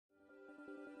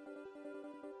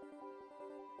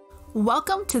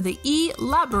Welcome to the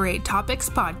Elaborate Topics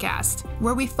podcast,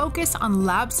 where we focus on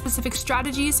lab-specific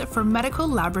strategies for medical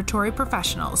laboratory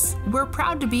professionals. We're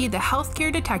proud to be the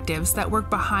healthcare detectives that work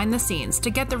behind the scenes to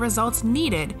get the results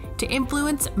needed to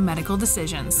influence medical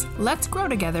decisions. Let's grow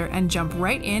together and jump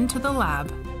right into the lab.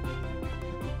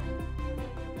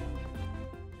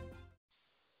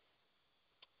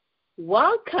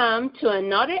 Welcome to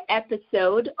another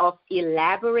episode of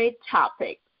Elaborate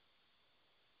Topics.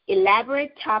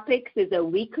 Elaborate Topics is a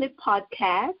weekly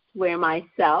podcast where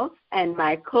myself and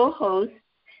my co-hosts,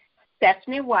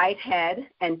 Stephanie Whitehead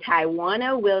and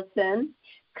Taiwana Wilson,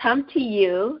 come to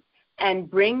you and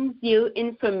brings you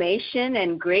information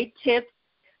and great tips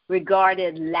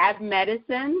regarding lab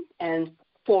medicine and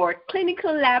for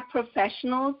clinical lab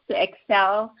professionals to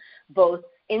excel both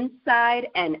inside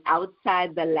and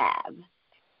outside the lab.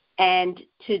 And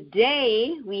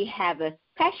today we have a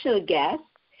special guest,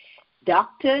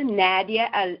 Dr. Nadia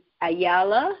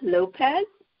Ayala-Lopez,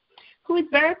 who is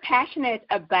very passionate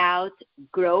about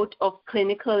growth of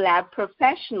clinical lab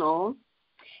professionals.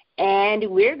 And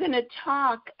we're going to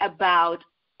talk about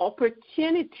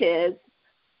opportunities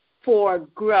for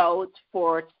growth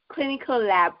for clinical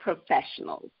lab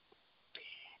professionals.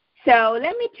 So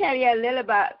let me tell you a little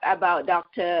about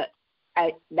Dr.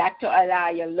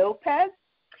 Ayala-Lopez.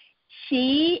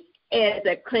 She is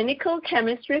a clinical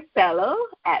chemistry fellow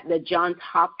at the Johns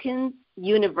Hopkins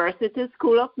University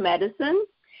School of Medicine.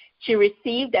 She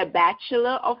received a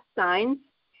Bachelor of Science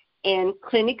in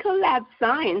Clinical Lab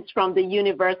Science from the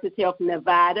University of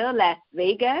Nevada, Las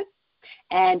Vegas,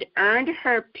 and earned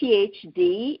her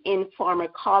PhD in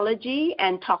Pharmacology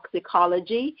and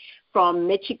Toxicology from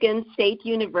Michigan State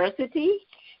University,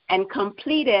 and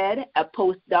completed a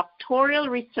postdoctoral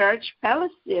research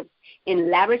fellowship in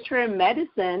laboratory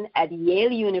medicine at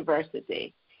Yale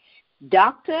University.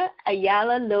 Dr.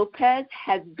 Ayala-Lopez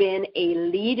has been a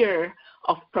leader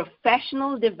of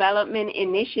professional development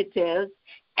initiatives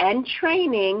and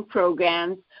training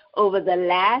programs over the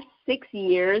last 6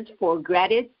 years for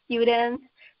graduate students,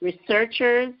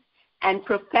 researchers, and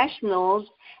professionals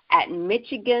at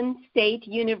Michigan State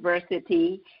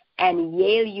University and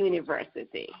Yale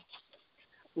University.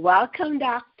 Welcome,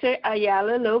 Dr.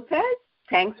 Ayala-Lopez.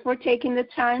 Thanks for taking the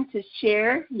time to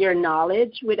share your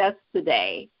knowledge with us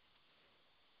today.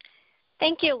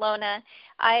 Thank you, Lona.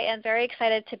 I am very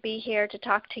excited to be here to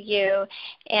talk to you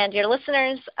and your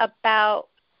listeners about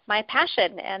my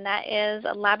passion, and that is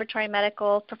laboratory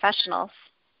medical professionals.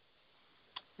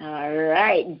 All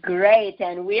right, great.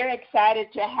 And we're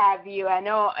excited to have you. I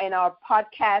know in our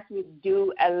podcast we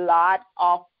do a lot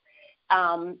of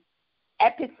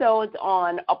episodes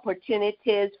on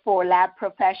opportunities for lab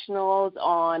professionals,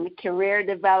 on career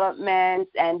development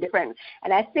and different.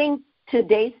 And I think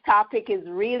today's topic is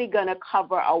really going to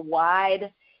cover a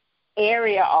wide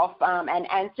area of and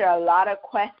answer a lot of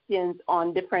questions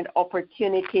on different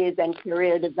opportunities and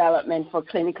career development for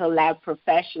clinical lab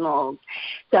professionals.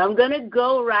 So I'm going to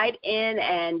go right in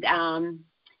and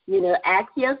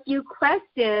ask you a few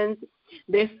questions.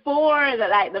 Before,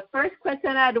 the first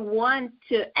question I'd want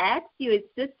to ask you is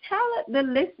just tell the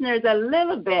listeners a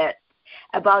little bit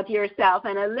about yourself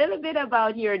and a little bit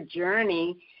about your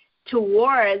journey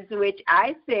towards, which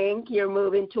I think you're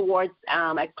moving towards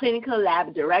a clinical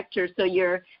lab director. So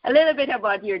you're a little bit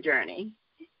about your journey.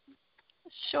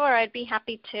 Sure, I'd be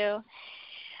happy to.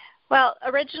 Well,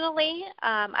 originally,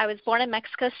 I was born in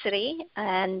Mexico City,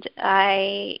 and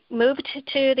I moved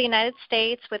to the United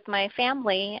States with my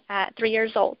family at 3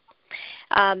 years old.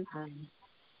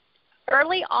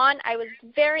 Early on, I was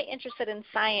very interested in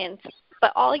science,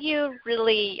 but all you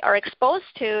really are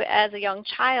exposed to as a young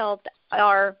child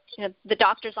are the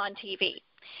doctors on TV.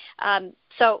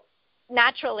 So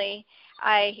naturally,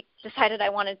 I decided I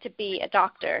wanted to be a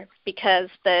doctor because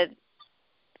the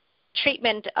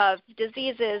treatment of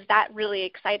diseases, that really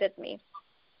excited me.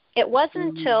 It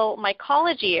wasn't until my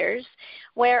college years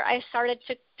where I started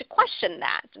to question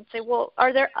that and say, well,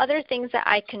 are there other things that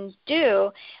I can do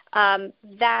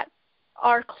that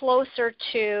are closer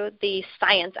to the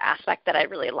science aspect that I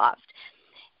really loved?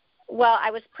 Well,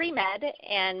 I was pre-med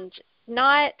and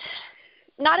not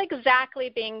exactly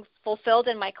being fulfilled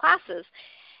in my classes,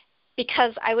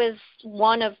 because I was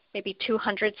one of maybe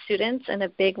 200 students in a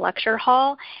big lecture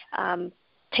hall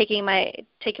taking my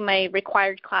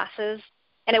required classes,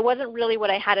 and it wasn't really what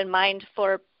I had in mind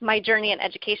for my journey in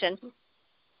education.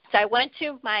 So I went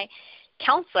to my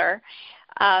counselor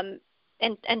and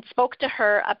spoke to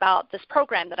her about this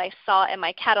program that I saw in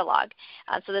my catalog.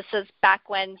 So this is back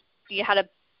when you had to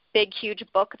big, huge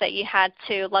book that you had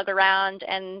to lug around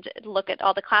and look at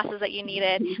all the classes that you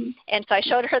needed. And so I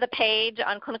showed her the page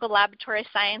on clinical laboratory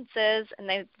sciences, and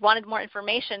they wanted more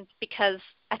information because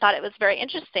I thought it was very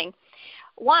interesting.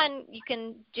 One, you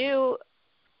can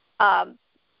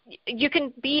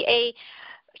be a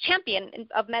champion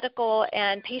of medical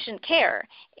and patient care.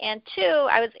 And two,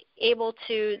 I was able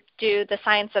to do the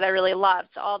science that I really loved.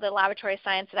 So all the laboratory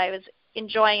science that I was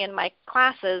enjoying in my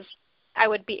classes, I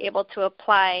would be able to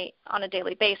apply on a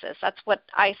daily basis. That's what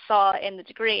I saw in the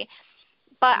degree.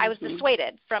 But I was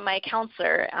dissuaded from my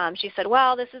counselor. She said,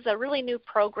 well, this is a really new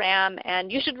program,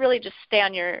 and you should really just stay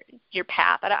on your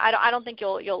path. I don't think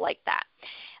you'll like that.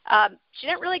 She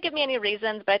didn't really give me any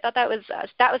reasons, but I thought that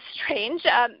was strange.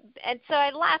 And so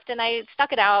I left, and I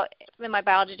stuck it out in my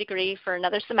biology degree for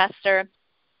another semester.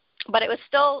 But it was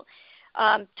still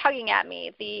tugging at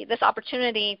me, this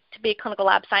opportunity to be a clinical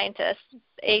lab scientist,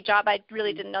 a job I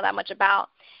really didn't know that much about.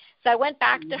 So I went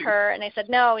back to her, and I said,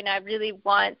 no, I really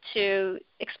want to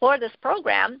explore this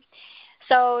program.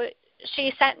 So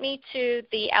she sent me to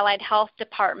the Allied Health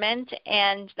Department,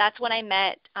 and that's when I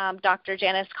met Dr.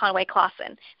 Janice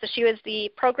Conway-Clausen. So she was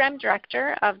the program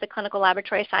director of the clinical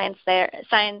laboratory science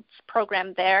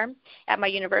program there at my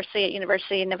university, at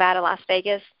University of Nevada, Las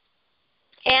Vegas.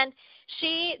 And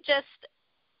she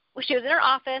was in her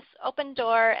office, open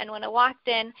door, and when I walked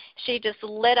in, she just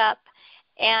lit up.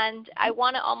 And I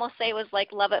want to almost say it was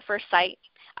like love at first sight.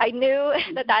 I knew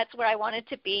that that's where I wanted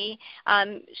to be.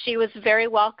 She was very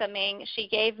welcoming. She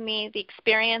gave me the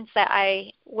experience that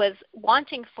I was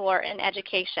wanting for in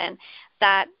education,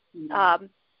 that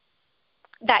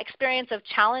experience of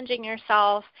challenging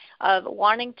yourself, of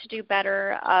wanting to do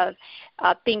better, of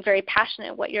being very passionate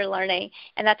at what you're learning.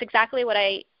 And that's exactly what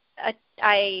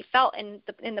I felt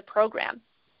in the program.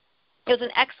 It was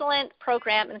an excellent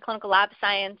program in clinical lab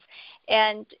science,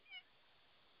 and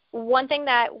one thing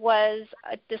that was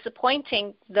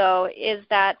disappointing, though, is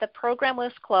that the program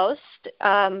was closed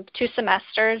 2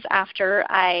 semesters after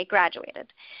I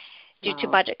graduated due to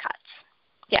budget cuts.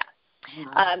 Yeah.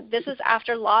 This is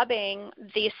after lobbying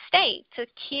the state to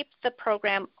keep the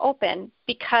program open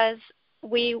because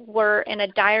we were in a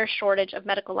dire shortage of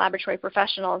medical laboratory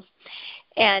professionals,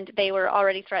 and they were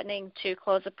already threatening to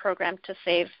close the program to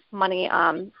save money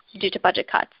due to budget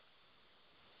cuts.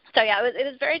 So, yeah, it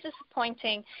was very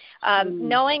disappointing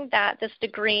knowing that this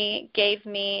degree gave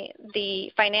me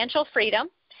the financial freedom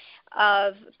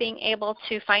of being able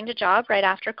to find a job right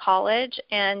after college,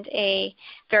 and a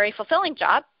very fulfilling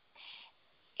job.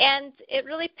 And it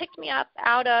really picked me up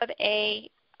out of a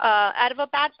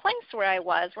bad place where I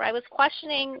was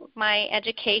questioning my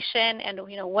education and,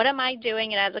 what am I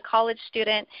doing? And as a college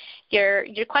student, you're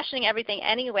questioning everything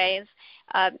anyways.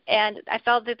 And I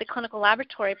felt that the clinical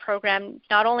laboratory program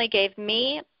not only gave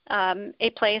me a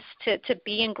place to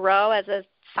be and grow as a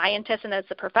scientist and as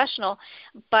a professional,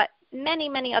 but many,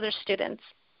 many other students.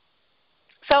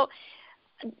 So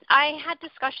I had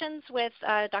discussions with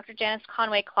Dr. Janice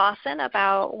Conway-Clausen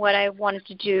about what I wanted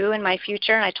to do in my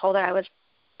future, and I told her I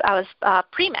was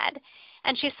pre-med,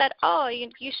 and she said, oh,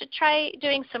 you should try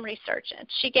doing some research. And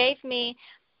she gave me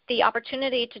the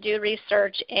opportunity to do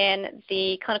research in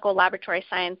the clinical laboratory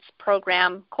science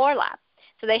program core lab.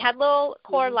 So they had a little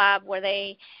core lab where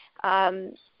they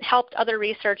helped other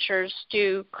researchers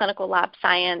do clinical lab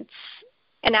science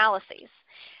analyses.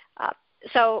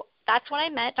 So that's when I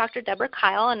met Dr. Deborah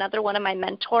Kyle, another one of my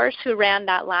mentors who ran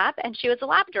that lab, and she was a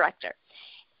lab director.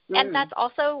 And that's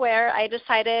also where I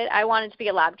decided I wanted to be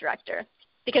a lab director,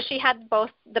 because she had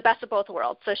the best of both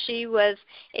worlds. So she was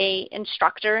an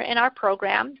instructor in our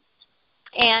program,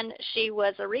 and she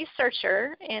was a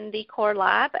researcher in the core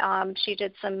lab. She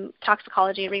did some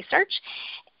toxicology research,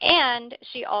 and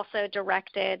she also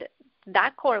directed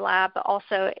that core lab, but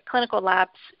also clinical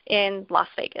labs in Las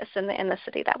Vegas, in the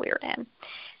city that we were in.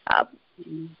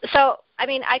 So,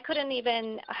 I couldn't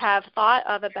even have thought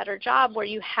of a better job where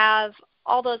you have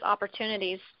all those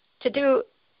opportunities to do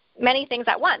many things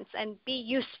at once and be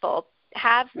useful,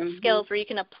 have skills where you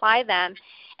can apply them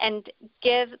and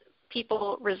give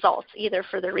people results, either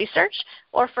for the research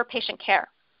or for patient care.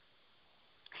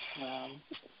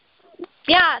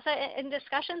 Yeah, so in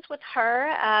discussions with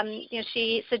her,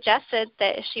 she suggested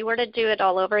that if she were to do it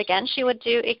all over again, she would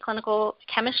do a clinical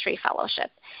chemistry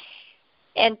fellowship.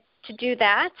 And to do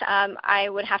that, I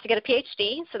would have to get a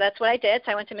PhD, so that's what I did.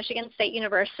 So I went to Michigan State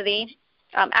University.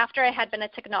 After I had been a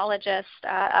technologist,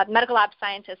 a medical lab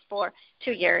scientist for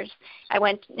 2 years, I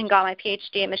went and got my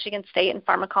PhD at Michigan State in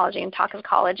Pharmacology and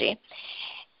Toxicology.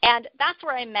 And that's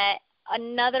where I met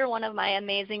another one of my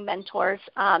amazing mentors,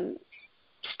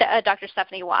 Dr.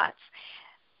 Stephanie Watts.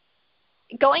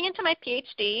 going into my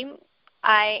PhD,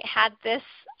 I had this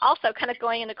also kind of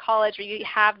going into college where you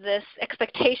have this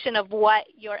expectation of what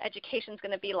your education is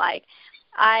going to be like.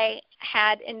 I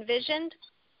had envisioned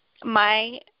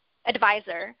my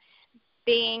advisor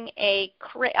being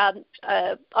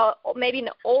maybe an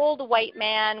old white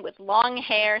man with long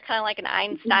hair, kind of like an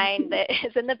Einstein that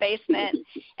is in the basement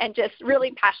and just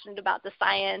really passionate about the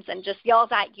science and just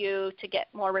yells at you to get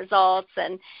more results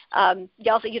and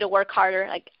yells at you to work harder.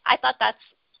 Like, I thought that's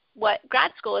what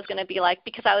grad school is going to be like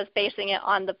because I was basing it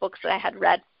on the books that I had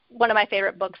read. One of my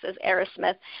favorite books is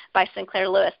Aerosmith by Sinclair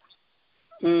Lewis.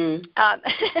 And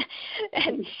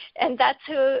that's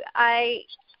who I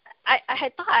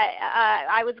had thought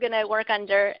I was going to work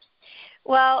under.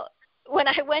 Well, when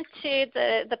I went to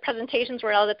the presentations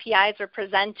where all the PIs were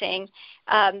presenting,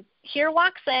 here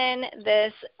walks in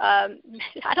this, I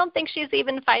don't think she's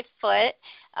even 5 foot,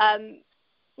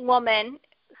 woman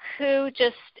who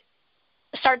just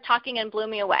started talking and blew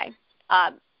me away.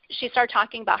 She started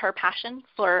talking about her passion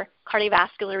for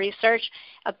cardiovascular research,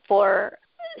 for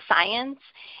science,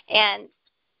 and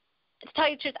to tell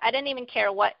you the truth, I didn't even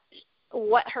care what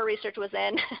her research was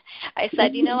in. I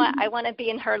said, you know what, I want to be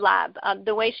in her lab.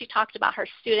 The way she talked about her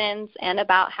students and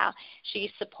about how she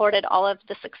supported all of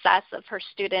the success of her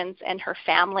students and her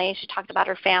family. She talked about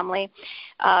her family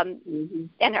and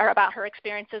about her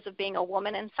experiences of being a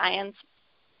woman in science.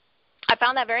 I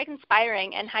found that very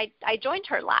inspiring, and I joined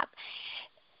her lab.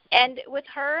 And with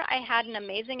her, I had an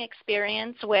amazing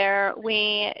experience where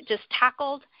we just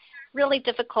tackled really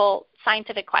difficult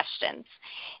scientific questions.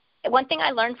 One thing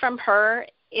I learned from her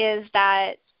is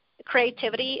that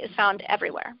creativity is found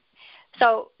everywhere.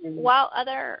 So while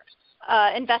other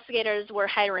investigators were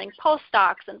hiring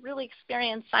postdocs and really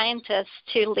experienced scientists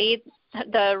to lead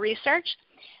the research,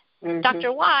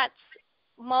 Dr. Watts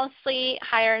mostly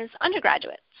hires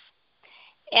undergraduates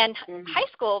and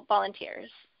high school volunteers.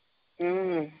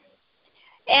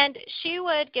 And she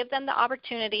would give them the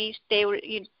opportunity. They would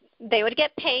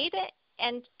get paid,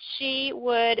 and she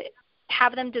would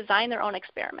have them design their own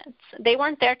experiments. They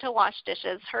weren't there to wash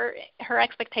dishes. Her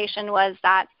expectation was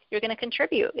that you're going to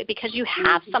contribute because you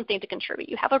have something to contribute.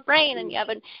 You have a brain, and you have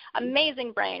an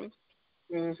amazing brain.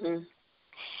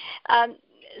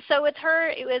 So with her,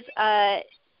 it was I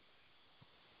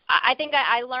think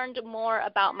I learned more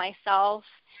about myself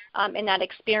in that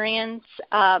experience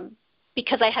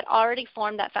because I had already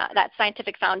formed that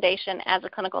scientific foundation as a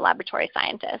clinical laboratory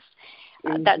scientist.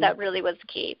 That really was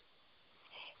key.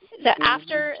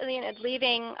 After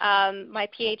leaving my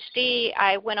PhD,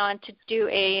 I went on to do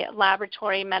a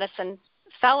laboratory medicine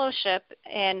fellowship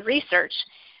in research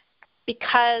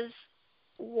because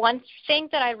one thing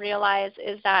that I realized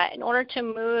is that in order to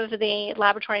move the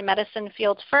laboratory medicine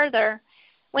field further,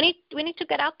 we need to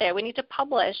get out there. We need to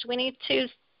publish. We need to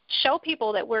show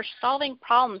people that we're solving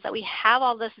problems, that we have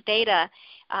all this data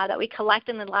that we collect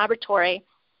in the laboratory,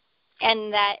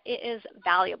 and that it is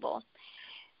valuable.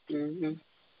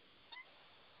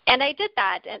 And I did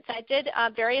that. And so I did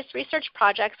various research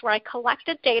projects where I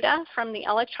collected data from the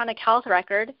electronic health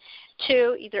record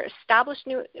to either establish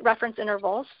new reference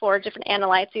intervals for different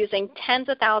analytes using tens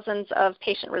of thousands of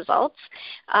patient results.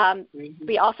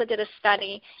 We also did a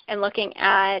study in looking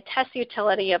at test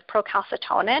utility of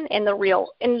procalcitonin in the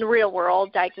real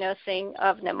world diagnosing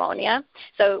of pneumonia.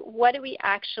 So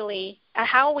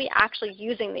how are we actually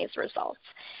using these results?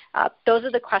 Those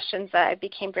are the questions that I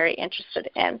became very interested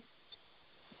in.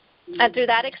 And through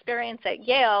that experience at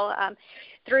Yale,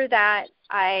 through that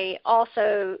I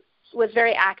also was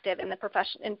very active in the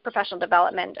professional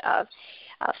development of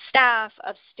staff,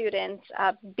 of students,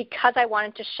 because I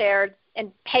wanted to share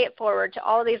and pay it forward to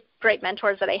all of these great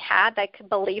mentors that I had that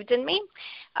believed in me.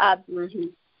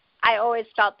 I always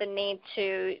felt the need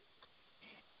to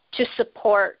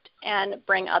support and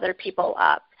bring other people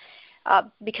up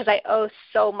because I owe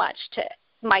so much to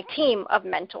my team of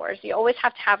mentors. You always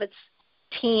have to have a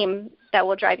team that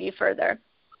will drive you further.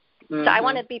 So I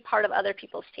want to be part of other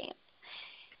people's teams.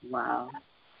 Wow.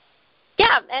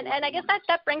 Yeah, and I guess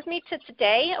that brings me to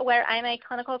today, where I'm a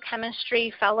clinical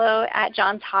chemistry fellow at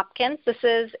Johns Hopkins. This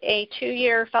is a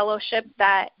 2-year fellowship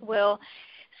that will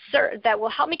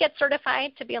help me get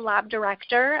certified to be a lab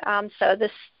director. So the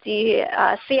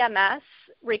CMS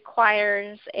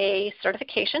requires a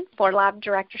certification for lab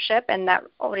directorship, and that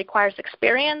requires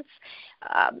experience,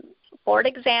 board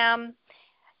exam,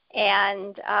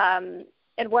 and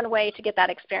one way to get that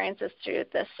experience is through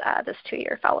this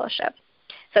 2-year fellowship.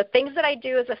 So things that I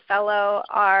do as a fellow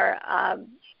are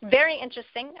very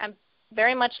interesting. I'm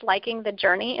very much liking the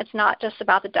journey. It's not just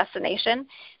about the destination,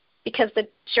 because the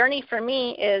journey for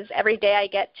me is every day I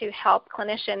get to help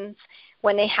clinicians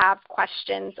when they have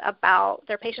questions about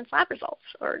their patient's lab results,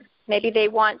 or maybe they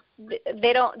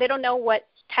don't know what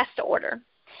test to order.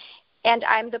 And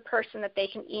I'm the person that they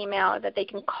can email, that they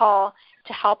can call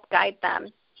to help guide them.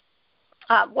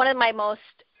 One of my most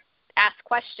asked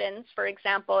questions, for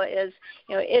example, is,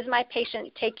 is my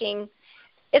patient taking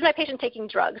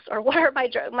drugs, or what are my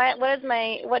drugs?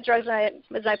 What drugs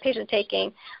is my patient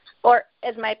taking, or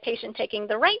is my patient taking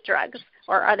the right drugs,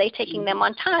 or are they taking them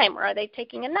on time, or are they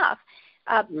taking enough?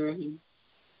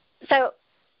 So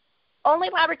only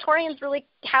laboratorians really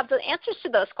have the answers to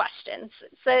those questions.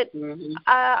 So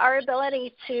our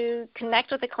ability to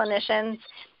connect with the clinicians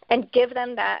and give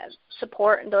them that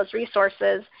support and those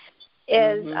resources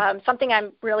is something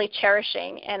I'm really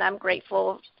cherishing, and I'm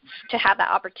grateful to have that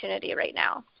opportunity right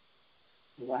now.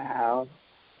 Wow.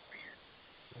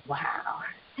 Wow.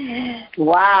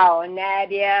 Wow,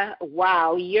 Nadia.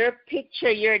 Wow, your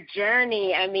picture, your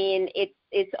journey, I mean,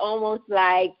 it's almost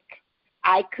like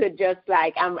I could just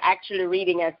I'm actually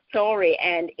reading a story,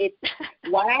 and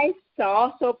what I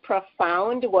saw so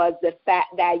profound was the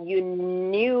fact that you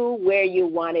knew where you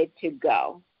wanted to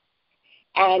go.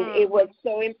 And it was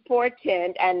so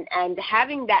important, and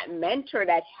having that mentor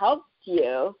that helped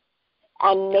you,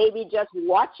 and maybe just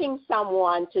watching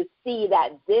someone to see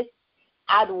that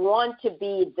I'd want to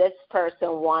be this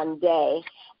person one day,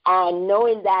 and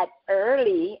knowing that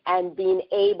early and being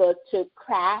able to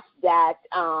craft that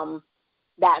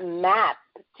map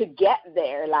to get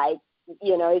there,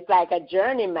 it's like a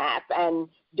journey map, and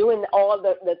doing all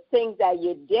the things that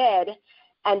you did,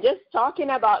 and just talking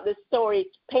about the story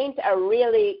paint a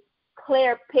really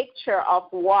clear picture of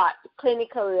what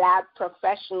clinical lab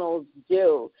professionals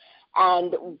do,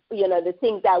 and the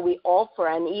things that we offer,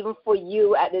 and even for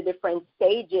you at the different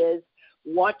stages,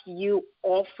 what you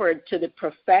offered to the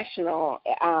profession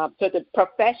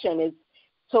is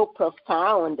so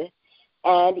profound.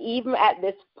 And even at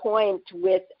this point,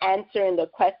 with answering the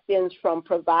questions from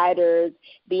providers,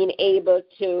 being able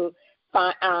to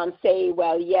say,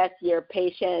 well, yes, your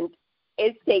patient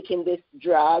is taking this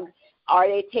drug. Are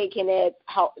they taking it?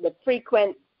 The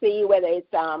frequency, whether it's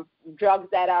drugs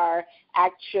that are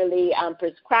actually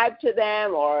prescribed to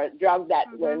them, or drugs that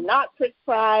were not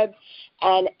prescribed,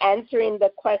 and answering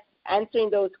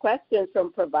those questions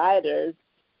from providers.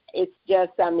 It's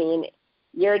just,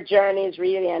 your journey is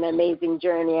really an amazing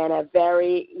journey, and a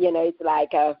very,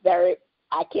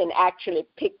 I can actually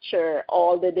picture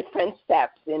all the different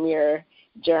steps in your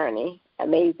journey.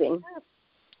 Amazing.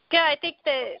 Yeah, I think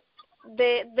that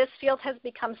this field has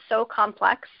become so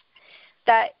complex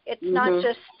that it's not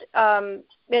just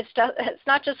it's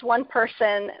not just one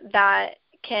person that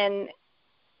can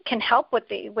help with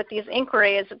these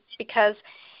inquiries, because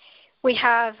we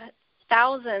have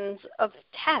thousands of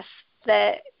tests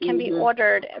that can be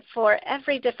ordered for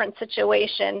every different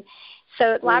situation.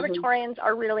 So laboratorians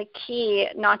are really key,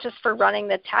 not just for running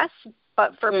the tests,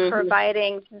 but for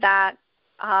providing that,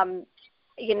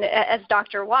 as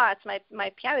Dr. Watts, my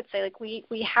PI would say,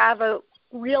 we have a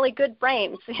really good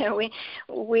brains.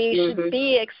 We should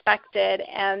be expected,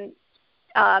 and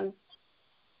our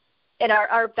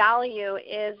value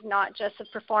is not just of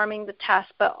performing the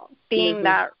test, but being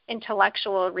that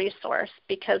intellectual resource,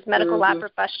 because medical lab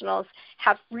professionals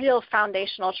have real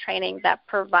foundational training that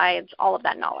provides all of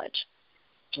that knowledge.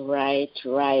 Right.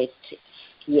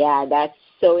 Yeah, that's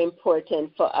so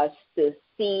important for us to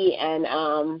see, and,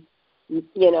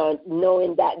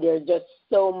 knowing that there's just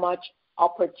so much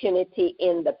opportunity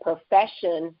in the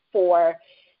profession for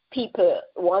people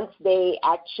once they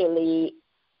actually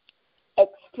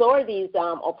explore these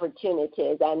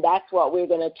opportunities, and that's what we're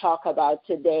going to talk about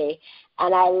today.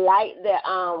 And I like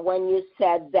when you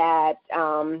said that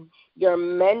your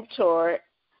mentor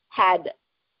had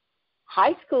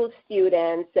high school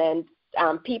students and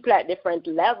people at different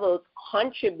levels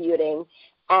contributing,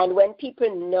 and when people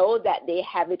know that they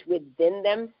have it within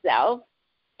themselves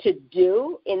to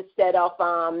do, instead of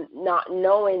not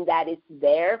knowing that it's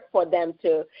there for them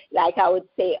to, like I would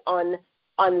say,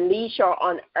 unleash or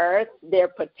unearth their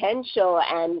potential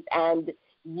and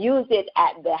use it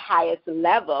at the highest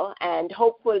level. And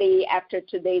hopefully after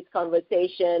today's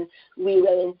conversation, we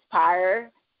will inspire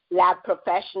lab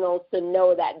professionals to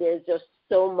know that there's just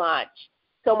so much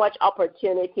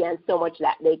opportunity and so much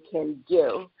that they can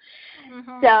do.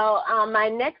 So my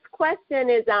next question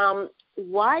is,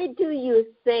 why do you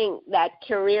think that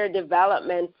career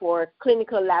development for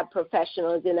clinical lab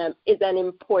professionals is an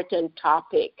important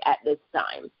topic at this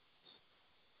time?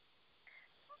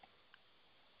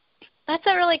 That's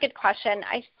a really good question.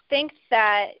 I think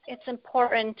that it's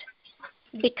important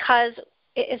because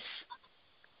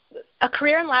a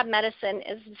career in lab medicine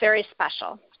is very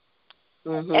special.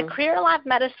 A career lab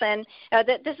medicine,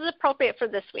 this is appropriate for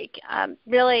this week.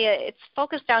 Really, it's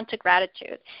focused down to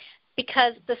gratitude,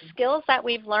 because the skills that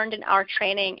we've learned in our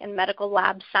training in medical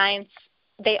lab science,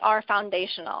 they are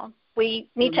foundational. We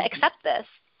need to accept this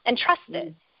and trust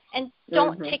it, and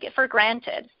don't take it for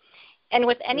granted. And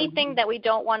with anything that we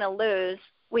don't want to lose,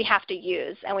 we have to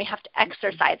use, and we have to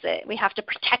exercise it. We have to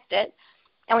protect it,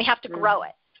 and we have to grow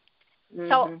it.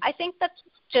 So I think that's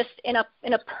just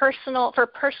for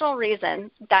personal reason,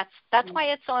 that's why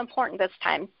it's so important this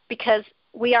time, because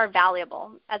we are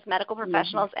valuable as medical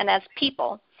professionals and as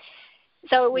people.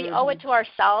 So we owe it to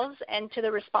ourselves and to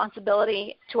the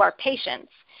responsibility to our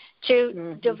patients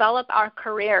to develop our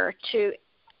career, to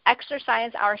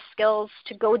exercise our skills,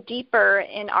 to go deeper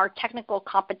in our technical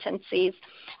competencies,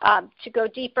 to go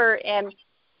deeper in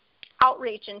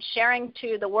outreach and sharing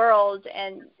to the world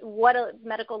and what a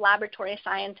medical laboratory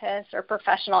scientist or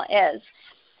professional is.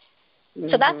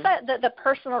 So that's the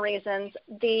personal reasons.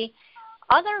 The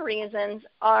other reasons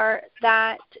are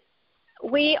that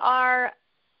we are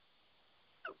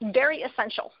very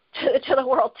essential to the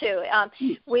world too.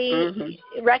 We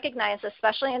recognize,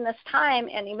 especially in this time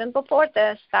and even before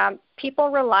this, that people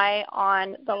rely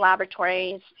on the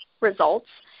laboratory's results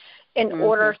in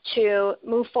order to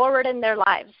move forward in their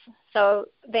lives. So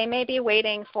they may be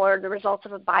waiting for the results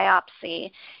of a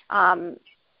biopsy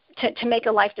to make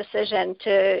a life decision,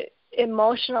 to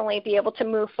emotionally be able to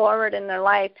move forward in their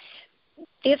life.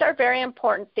 These are very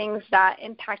important things that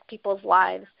impact people's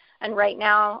lives. And right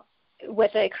now,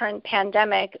 with the current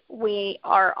pandemic, we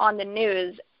are on the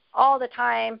news all the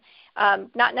time.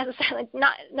 Not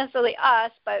necessarily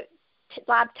us, but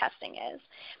lab testing is.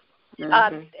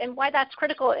 And why that's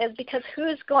critical is because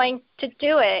who's going to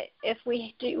do it if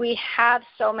we have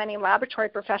so many laboratory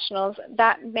professionals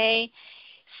that may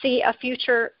see a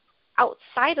future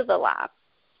outside of the lab?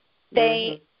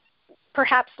 They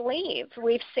perhaps leave.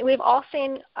 We've all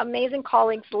seen amazing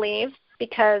colleagues leave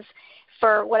because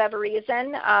for whatever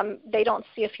reason, they don't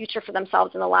see a future for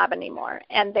themselves in the lab anymore,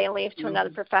 and they leave to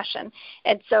another profession.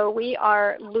 And so we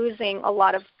are losing a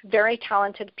lot of very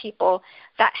talented people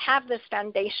that have this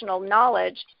foundational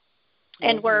knowledge,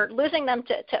 and we're losing them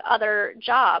to other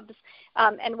jobs.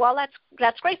 And while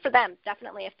that's great for them,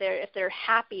 definitely if they're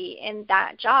happy in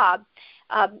that job,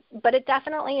 but it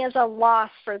definitely is a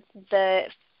loss for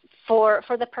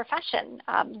the profession,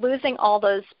 losing all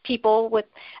those people with,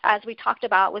 as we talked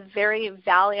about, with very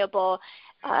valuable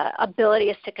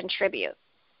abilities to contribute.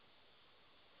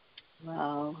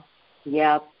 Wow.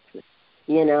 Yep.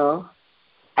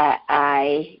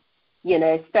 I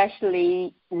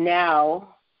especially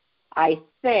now, I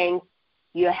think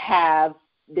you have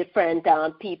different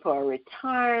people are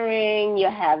retiring. You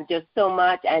have just so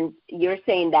much, and you're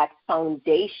saying that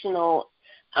foundational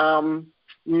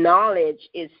knowledge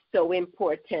is so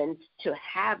important to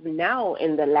have now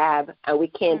in the lab, and we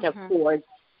can't afford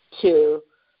to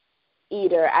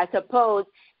either, I suppose.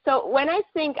 So when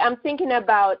I'm thinking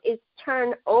about, is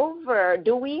turnover,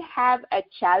 do we have a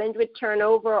challenge with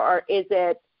turnover, or is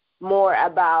it more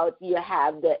about you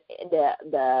have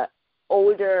the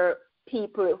older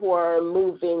people who are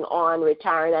moving on,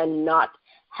 retiring, and not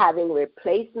having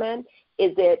replacement?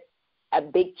 Is it a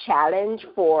big challenge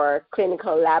for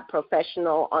clinical lab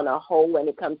professional on a whole when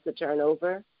it comes to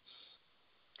turnover?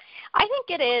 I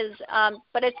think it is,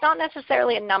 but it's not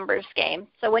necessarily a numbers game.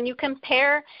 So when you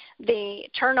compare the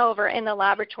turnover in the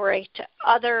laboratory to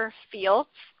other fields,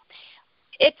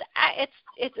 it's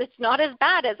not as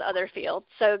bad as other fields.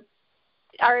 So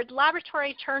our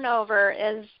laboratory turnover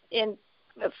is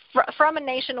from a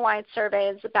nationwide survey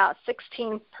is about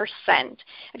 16%.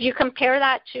 If you compare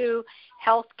that to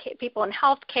people in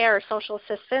healthcare or social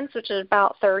assistance, which is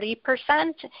about 30%,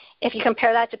 if you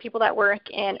compare that to people that work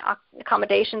in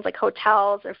accommodations like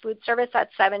hotels or food service,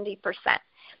 that's 70%.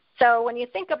 So when you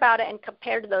think about it and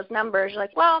compare to those numbers, you're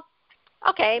like, well,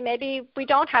 okay, maybe we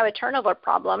don't have a turnover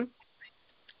problem.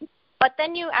 But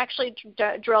then you actually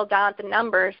drill down at the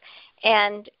numbers,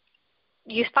 and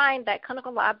you find that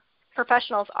clinical lab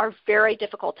professionals are very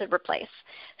difficult to replace.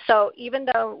 So even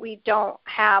though we don't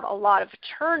have a lot of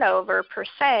turnover per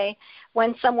se,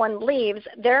 when someone leaves,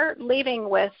 they're leaving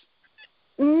with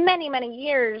many, many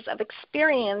years of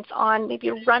experience on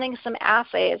maybe running some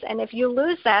assays. And if you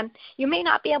lose them, you may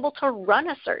not be able to run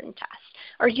a certain test,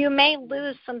 or you may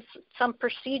lose some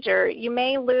procedure. You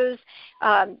may lose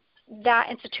that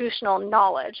institutional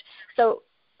knowledge. So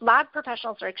lab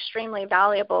professionals are extremely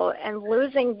valuable, and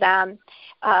losing them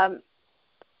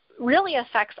really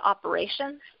affects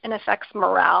operations and affects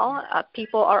morale.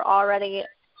 People are already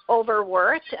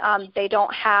overworked. They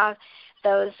don't have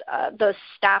those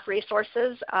staff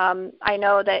resources. I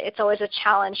know that it's always a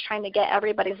challenge trying to get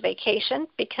everybody's vacation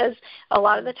because a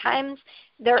lot of the times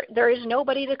there is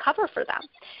nobody to cover for them.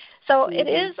 So it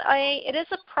is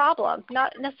a problem,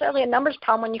 not necessarily a numbers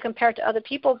problem when you compare it to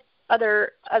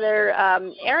other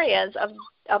areas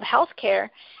of healthcare.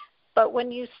 But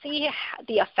when you see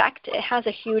the effect, it has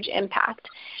a huge impact.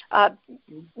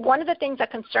 One of the things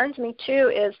that concerns me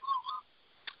too is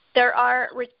there are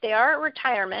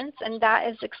retirements, and that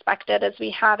is expected as we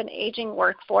have an aging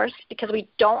workforce because we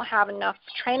don't have enough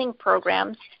training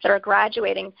programs that are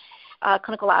graduating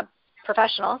clinical lab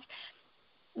professionals.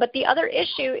 But the other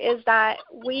issue is that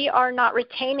we are not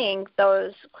retaining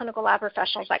those clinical lab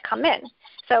professionals that come in.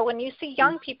 So when you see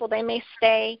young people, they may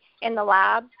stay in the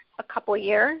lab a couple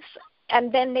years,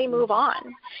 and then they move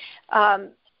on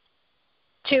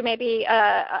to maybe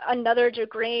another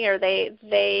degree, or they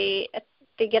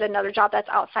get another job that's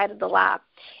outside of the lab.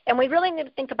 And we really need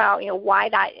to think about why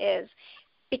that is,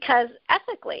 because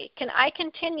ethically, can I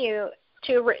continue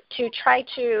to try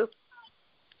to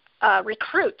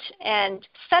recruit and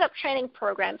set up training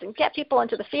programs and get people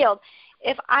into the field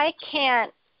if I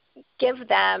can't give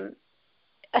them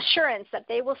assurance that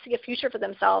they will see a future for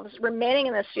themselves remaining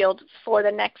in this field for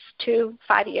the next 2-5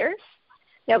 years?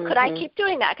 Could I keep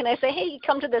doing that? Can I say, hey, you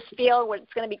come to this field where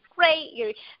it's going to be great.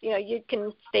 You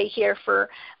can stay here for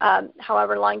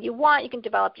however long you want. You can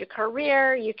develop your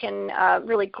career. You can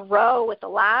really grow with the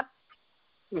lab.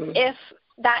 If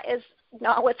that is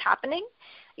not what's happening,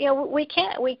 we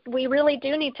can't. We really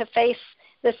do need to face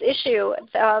this issue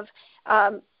of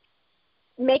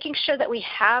making sure that we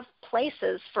have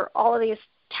places for all of these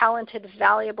talented,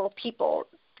 valuable people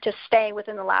to stay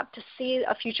within the lab, to see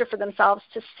a future for themselves,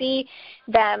 to see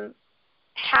them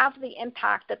have the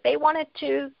impact that they wanted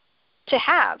to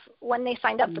have when they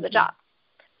signed up for the job.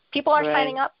 People are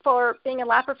signing up for being a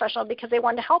lab professional because they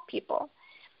want to help people.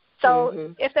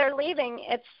 So if they're leaving,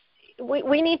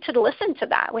 we need to listen to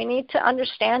that. We need to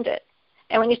understand it,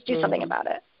 and we need to do something about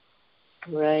it.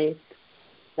 Right.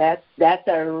 That's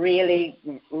a really,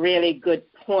 really good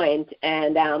point,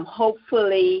 and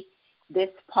hopefully this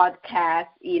podcast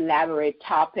elaborate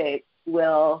topic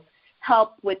will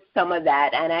help with some of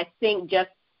that. And I think just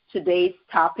today's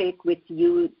topic with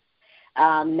you,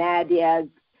 Nadia,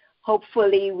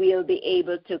 hopefully we'll be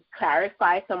able to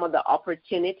clarify some of the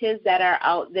opportunities that are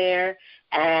out there,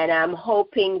 and I'm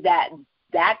hoping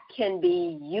that can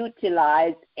be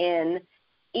utilized in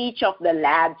each of the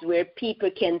labs where people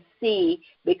can see,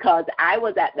 because I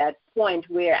was at that point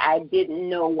where I didn't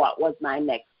know what was my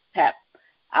next step.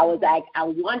 I was like, I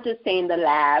want to stay in the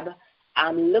lab.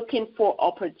 I'm looking for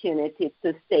opportunities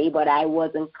to stay, but I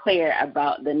wasn't clear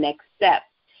about the next step.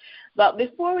 But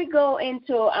before we go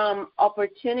into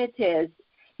opportunities,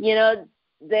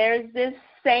 there's this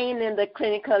saying in the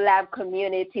clinical lab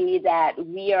community that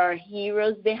we are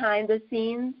heroes behind the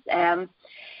scenes.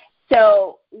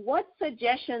 So what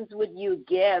suggestions would you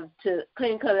give to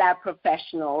clinical lab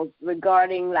professionals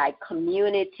regarding like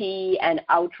community and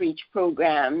outreach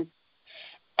programs?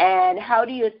 And how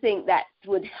do you think that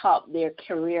would help their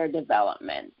career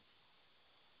development?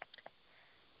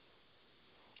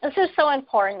 This is so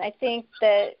important. I think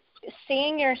that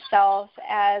seeing yourself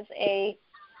as a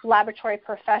laboratory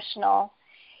professional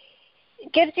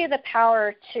gives you the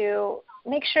power to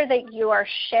make sure that you are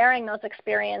sharing those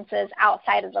experiences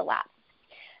outside of the lab.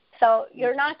 So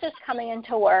you're not just coming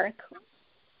into work,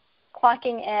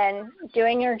 clocking in,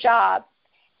 doing your job,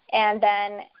 and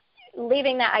then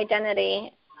leaving that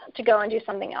identity to go and do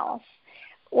something else.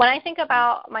 When I think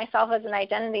about myself as an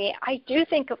identity, I do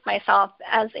think of myself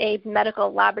as a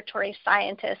medical laboratory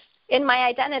scientist in my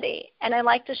identity, and I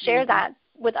like to share that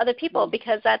with other people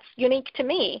because that's unique to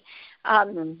me.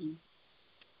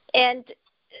 And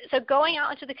so going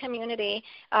out into the community,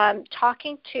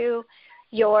 talking to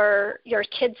your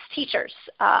kids' teachers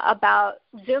about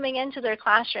zooming into their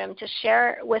classroom to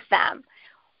share with them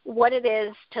what it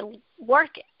is to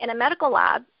work in a medical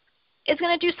lab is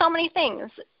going to do so many things.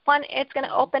 One, it's going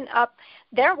to open up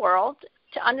their world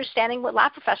to understanding what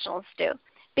lab professionals do,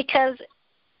 because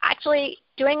actually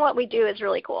doing what we do is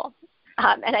really cool.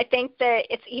 And I think that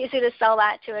it's easy to sell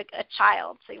that to a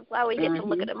child. So, well, we get to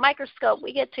look at a microscope.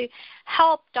 We get to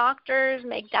help doctors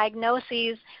make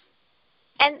diagnoses.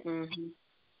 And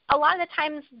a lot of the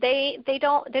times they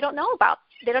don't know about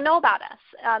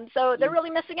us. So they're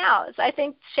really missing out. So I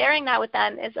think sharing that with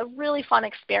them is a really fun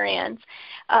experience.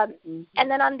 And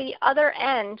then on the other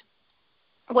end,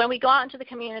 when we go out into the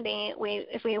community,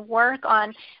 if we work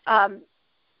on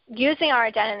using our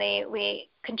identity, we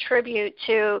contribute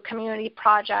to community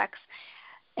projects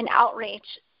and outreach.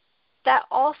 That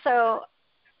also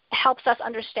helps us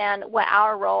understand what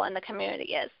our role in the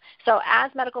community is. So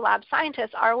as medical lab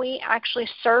scientists, are we actually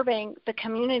serving the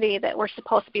community that we're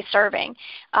supposed to be serving?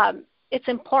 It's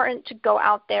important to go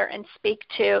out there and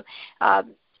speaking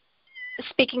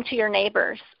to your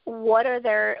neighbors. What are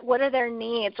their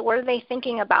needs? What are they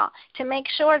thinking about? To make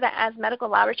sure that as medical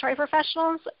laboratory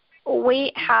professionals,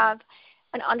 we have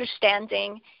an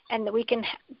understanding and that we can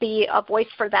be a voice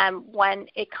for them when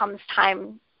it comes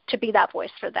time to be that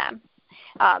voice for them.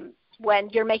 When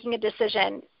you're making a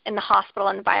decision in the hospital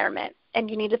environment and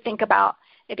you need to think about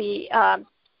maybe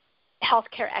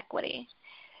healthcare equity,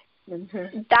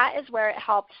 that is where it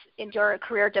helps in your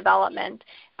career development,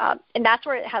 and that's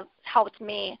where it has helped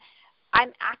me.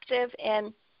 I'm active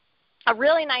in a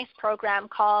really nice program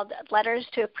called Letters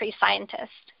to a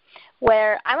Pre-Scientist,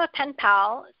 where I'm a pen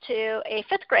pal to a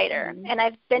fifth grader, and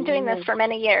I've been doing this for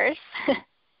many years.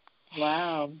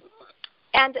 Wow.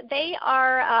 And they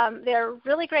are they're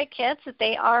really great kids.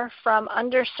 They are from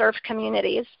underserved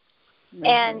communities,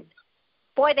 and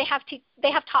boy, they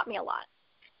have taught me a lot.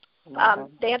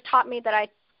 They have taught me that I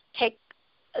take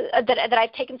that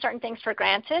I've taken certain things for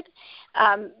granted,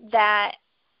 that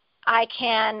I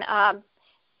can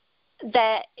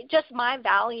that just my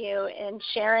value in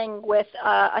sharing with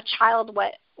a child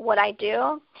what I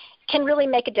do can really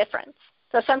make a difference.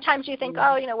 So sometimes you think,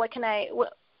 oh,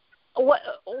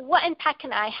 what impact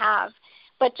can I have?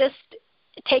 But just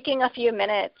taking a few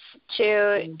minutes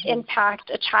to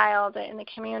impact a child in the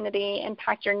community,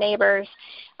 impact your neighbors,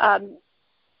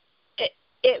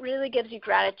 it really gives you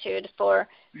gratitude for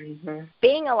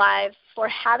being alive, for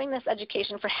having this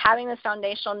education, for having this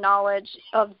foundational knowledge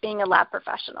of being a lab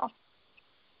professional.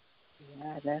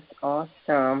 Yeah, that's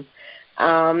awesome.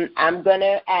 I'm going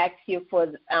to ask you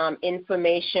for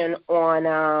information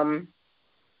on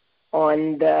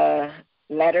the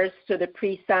Letters to the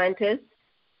Pre-Scientist,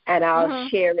 and I'll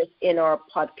share it in our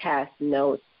podcast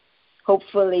notes.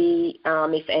 Hopefully,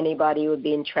 if anybody would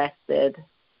be interested.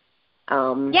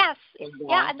 Yes.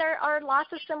 Yeah, and there are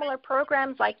lots of similar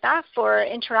programs like that for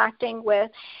interacting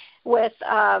with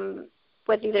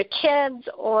either kids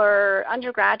or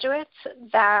undergraduates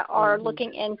that are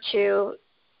looking into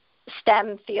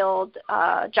STEM field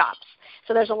jobs.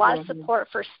 So there's a lot of support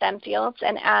for STEM fields,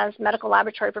 and as medical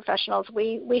laboratory professionals,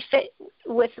 we fit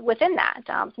within that.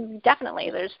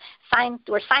 Definitely,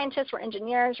 we're scientists, we're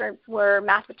engineers, we're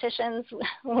mathematicians.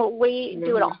 We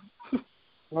do it all.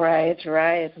 Right.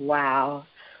 Wow.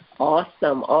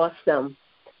 Awesome.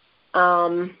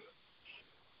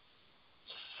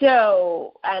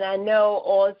 So, and I know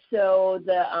also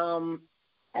the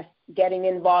getting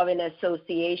involved in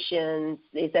associations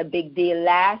is a big deal.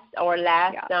 Last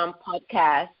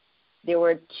podcast, there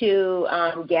were two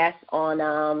guests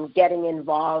on getting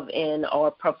involved in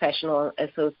our professional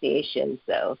association.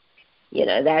 So,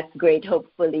 that's great.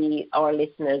 Hopefully our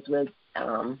listeners will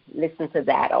listen to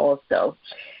that also.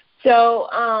 So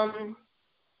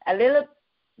a little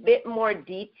bit more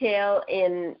detail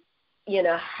in,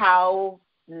 how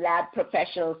lab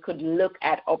professionals could look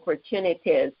at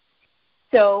opportunities.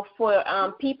 So for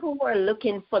people who are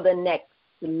looking for the next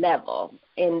level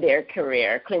in their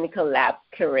career, clinical lab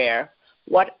career,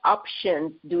 what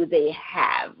options do they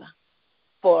have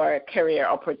for career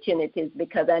opportunities?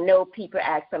 Because I know people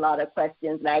ask a lot of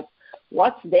questions like,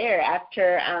 what's there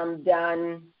after I'm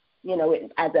done,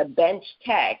 as a bench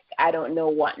tech? I don't know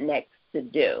what next to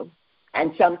do.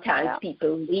 And sometimes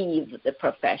people leave the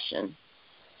profession.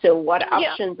 So what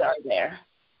options are there?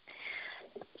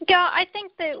 Yeah, I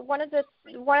think that one of the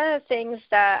things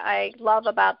that I love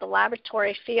about the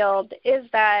laboratory field is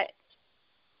that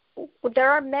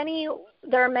there are many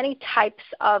types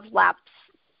of labs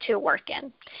to work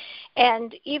in.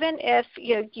 And even if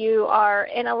you are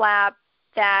in a lab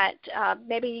that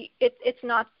maybe it's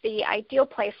not the ideal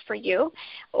place for you,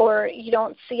 or you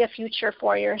don't see a future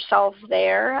for yourself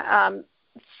there,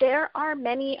 there are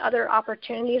many other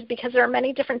opportunities because there are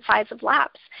many different sizes of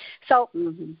labs. So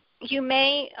you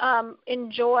may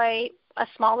enjoy a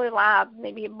smaller lab,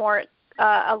 maybe more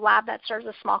a lab that serves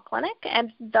a small clinic,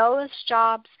 and those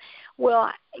jobs will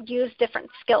use different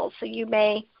skills. So you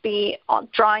may be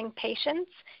drawing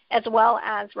patients as well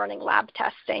as running lab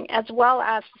testing, as well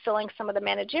as fulfilling some of the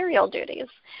managerial duties.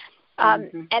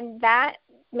 And that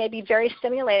may be very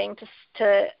stimulating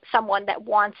to someone that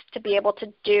wants to be able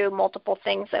to do multiple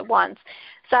things at once.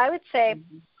 So I would say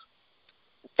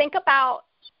think about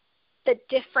the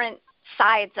different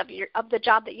sides of the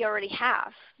job that you already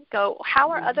have. Go, how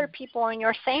are other people in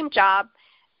your same job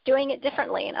doing it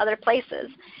differently in other places?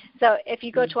 So if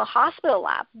you go to a hospital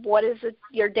lab, what is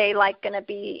your day like going to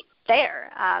be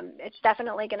there? It's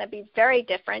definitely going to be very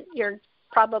different. You're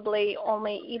probably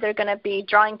only either going to be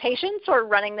drawing patients or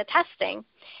running the testing.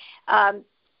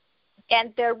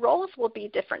 And their roles will be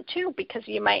different too, because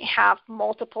you might have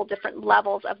multiple different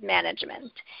levels of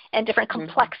management and different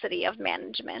complexity of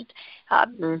management.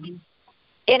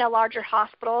 In a larger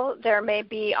hospital, there may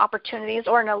be opportunities,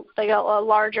 or in a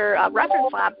larger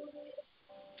reference lab,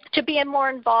 to be more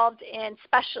involved in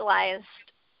specialized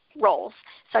roles,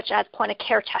 such as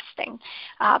point-of-care testing.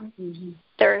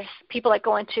 There's people that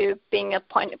go into being a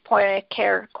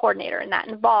point-of-care coordinator, and that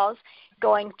involves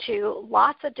going to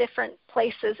lots of different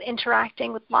places,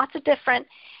 interacting with lots of different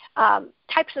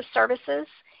types of services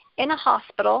in a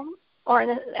hospital or in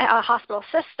a hospital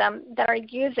system that are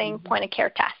using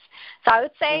point-of-care tests. So I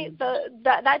would say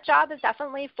that job is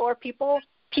definitely for people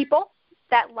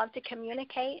that love to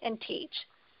communicate and teach.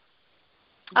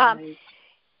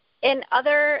 In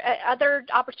other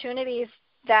opportunities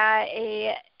that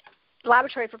a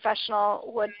laboratory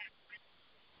professional would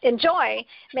enjoy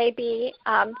may be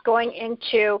going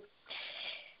into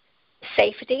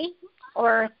safety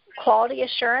or quality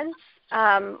assurance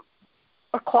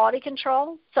or quality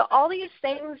control. So all these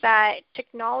things that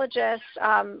technologists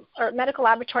or medical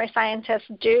laboratory scientists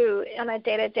do on a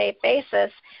day-to-day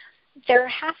basis, there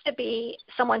has to be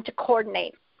someone to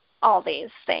coordinate all these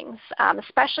things,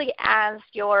 especially as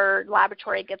your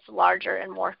laboratory gets larger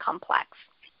and more complex.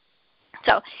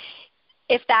 So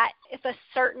if a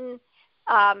certain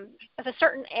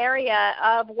area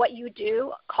of what you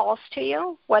do calls to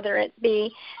you, whether it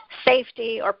be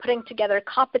safety or putting together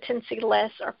competency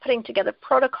lists or putting together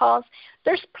protocols,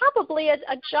 there's probably a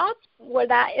job where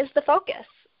that is the focus.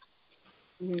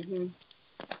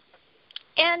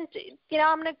 And,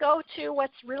 I'm going to go to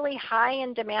what's really high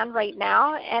in demand right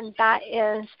now, and that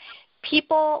is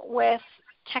people with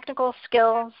technical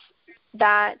skills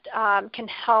that can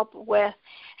help with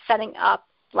setting up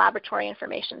laboratory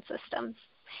information systems.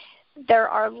 There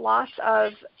are lots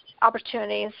of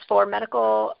opportunities for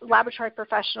medical laboratory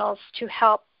professionals to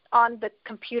help on the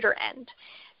computer end,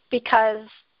 because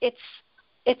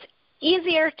it's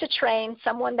easier to train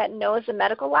someone that knows the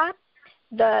medical lab,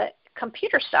 the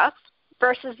computer stuff,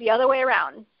 versus the other way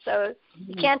around. So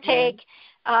you can't take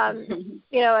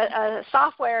a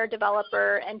software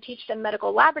developer and teach them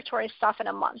medical laboratory stuff in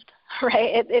a month,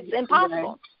 right? It's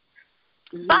impossible.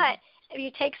 But if you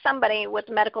take somebody with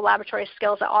medical laboratory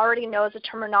skills that already knows the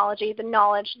terminology, the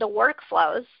knowledge, the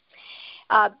workflows,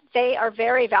 they are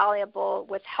very valuable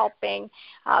with helping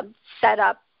set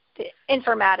up the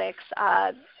informatics,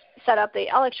 set up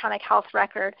the electronic health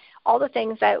record, all the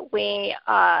things that we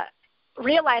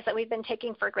realize that we've been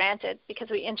taking for granted because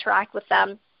we interact with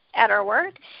them at our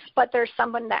work, but there's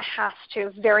someone that has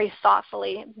to very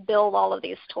thoughtfully build all of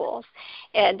these tools.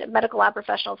 And medical lab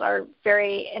professionals are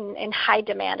very in high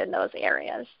demand in those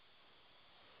areas.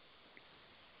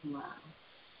 Wow.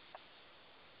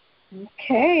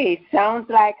 Okay, sounds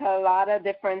like a lot of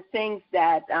different things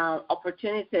that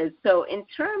opportunities. So in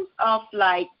terms of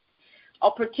like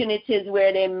opportunities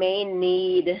where they may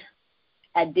need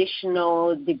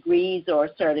additional degrees or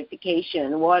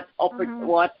certification, what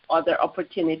other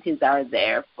opportunities are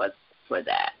there for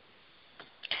that?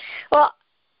 Well,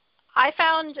 I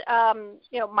found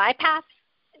my path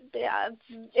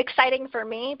exciting for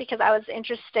me because I was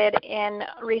interested in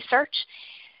research.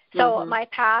 So my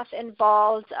path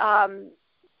involved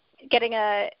getting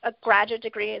a graduate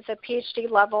degree, it's a PhD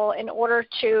level, in order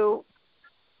to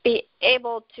be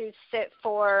able to sit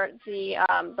for the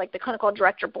the clinical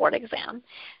director board exam.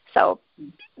 So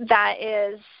that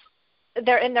is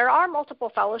there, and there are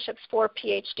multiple fellowships for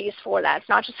PhDs for that. It's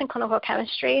not just in clinical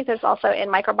chemistry. There's also in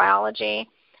microbiology,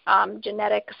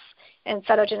 genetics, and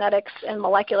cytogenetics, and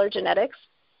molecular genetics.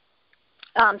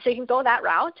 So you can go that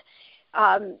route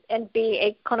and be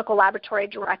a clinical laboratory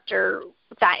director.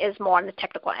 That is more on the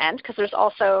technical end, because there's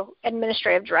also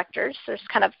administrative directors. There's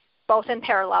kind of both in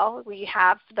parallel. We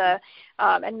have the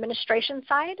administration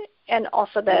side and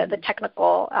also the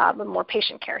technical, more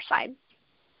patient care side.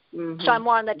 So I'm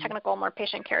more on the technical, more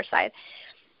patient care side.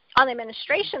 On the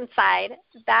administration side,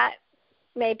 that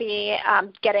may be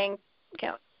getting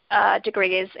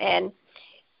degrees in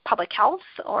public health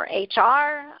or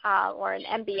HR or an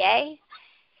MBA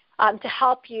to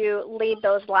help you lead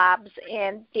those labs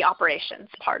in the operations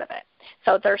part of it.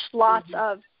 So there's lots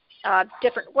of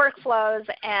different workflows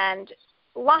and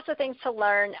lots of things to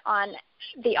learn on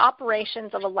the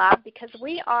operations of a lab, because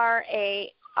we are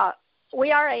a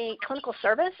clinical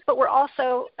service, but we're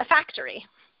also a factory.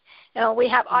 We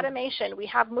have automation, we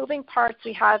have moving parts,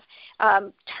 we have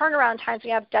turnaround times, we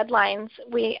have deadlines,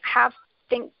 we have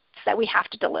things that we have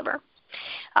to deliver.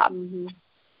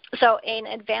 So an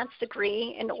advanced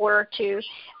degree in order to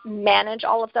manage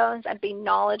all of those and be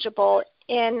knowledgeable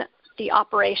in the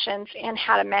operations and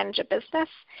how to manage a business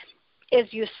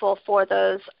is useful for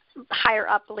those higher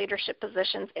up leadership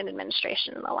positions in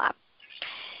administration in the lab.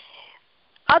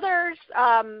 Others,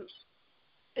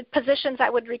 positions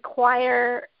that would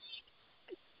require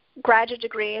graduate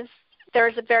degrees,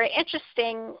 there's a very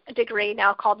interesting degree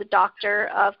now called the Doctor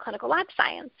of Clinical Lab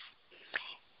Science.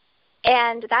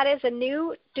 And that is a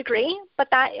new degree, but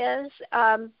that is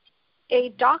a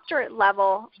doctorate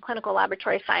level clinical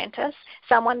laboratory scientist,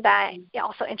 someone that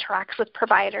also interacts with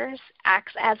providers,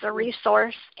 acts as a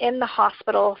resource in the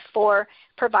hospital for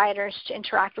providers to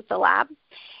interact with the lab.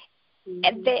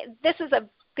 And this is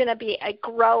going to be a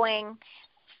growing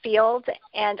field,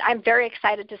 and I'm very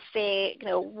excited to see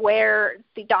where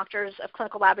the doctors of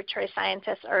clinical laboratory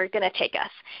scientists are going to take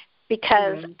us,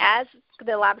 because as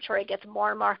the laboratory gets more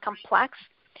and more complex,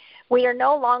 we are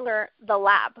no longer the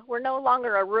lab. We're no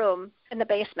longer a room in the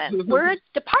basement. We're a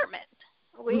department.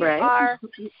 We are.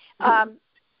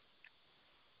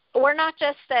 We're not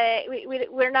just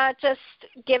we're not just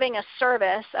giving a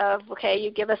service of, okay,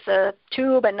 you give us a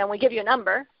tube and then we give you a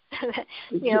number.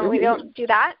 We don't do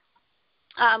that.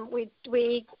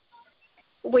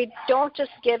 We don't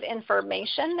just give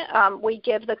information. We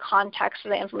give the context for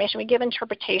the information. We give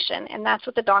interpretation, and that's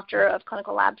what the Doctor of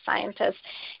Clinical Lab Scientist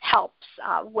helps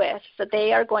with. So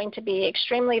they are going to be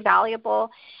extremely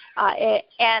valuable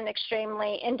and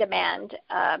extremely in demand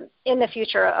in the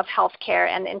future of healthcare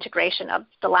and the integration of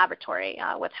the laboratory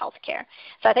with healthcare.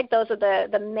 So I think those are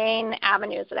the main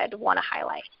avenues that I'd want to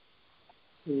highlight.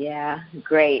 Yeah,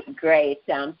 great.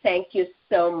 Thank you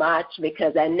so much,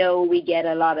 because I know we get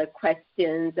a lot of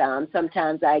questions.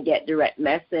 Sometimes I get direct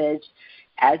message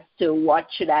as to what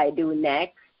should I do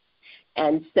next.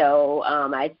 And so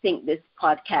I think this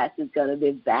podcast is going to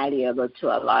be valuable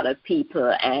to a lot of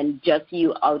people, and just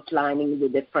you outlining the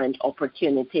different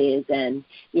opportunities, and,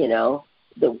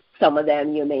 some of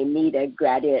them you may need a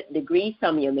graduate degree,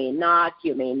 some you may not.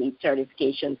 You may need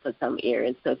certification for some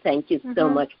areas. So thank you so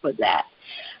much for that.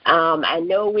 I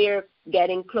know we're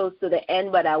getting close to the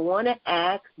end, but I want to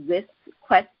ask this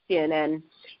question, and,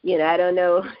 I don't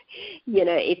know,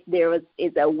 if there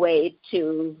is a way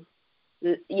to,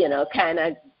 kind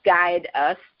of guide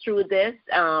us through this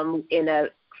in a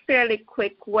fairly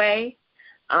quick way.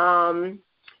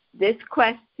 This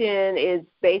question is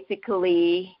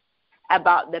basically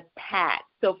about the path.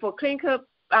 So for clinical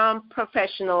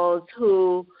professionals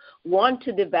who want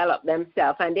to develop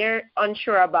themselves and they're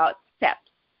unsure about steps,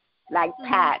 like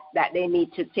paths that they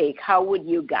need to take, how would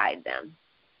you guide them?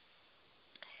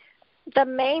 The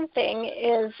main thing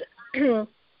is to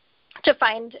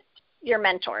find your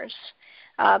mentors.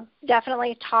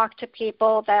 Definitely talk to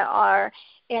people that are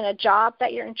in a job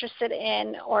that you're interested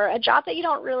in, or a job that you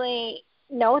don't really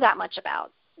know that much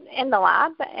about in the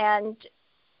lab, and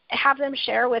have them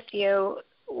share with you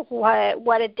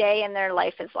what a day in their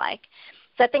life is like.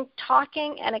 So I think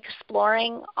talking and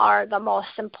exploring are the most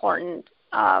important.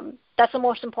 That's the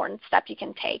most important step you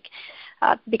can take,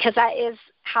 because that is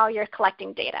how you're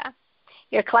collecting data.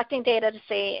 You're collecting data to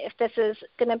see if this is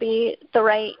going to be the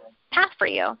right path for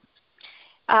you.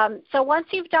 So once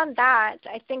you've done that,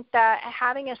 I think that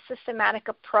having a systematic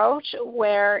approach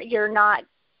where you're not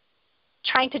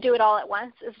trying to do it all at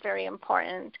once is very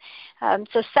important.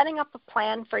 So setting up a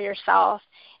plan for yourself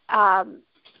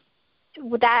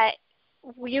that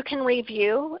you can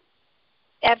review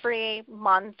every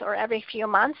month or every few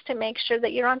months to make sure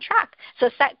that you're on track. So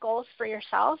set goals for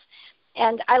yourself.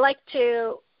 And I like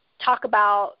to talk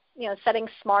about, setting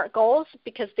SMART goals,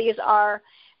 because these are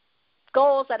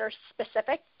goals that are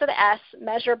specific to the S,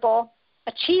 measurable,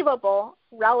 achievable,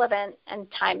 relevant, and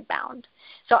time-bound.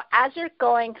 So as you're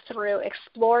going through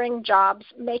exploring jobs,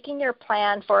 making your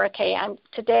plan for,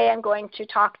 today I'm going to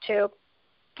talk to,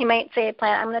 you might say a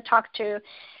plan, I'm going to talk to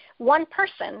one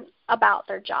person about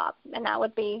their job, and that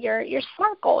would be your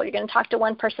SMART goal. You're going to talk to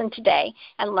one person today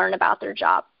and learn about their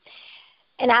job.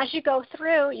 And as you go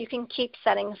through, you can keep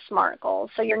setting SMART goals.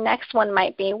 So your next one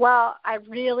might be, I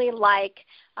really like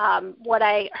what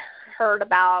I heard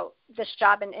about this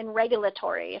job in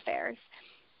regulatory affairs.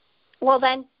 Well,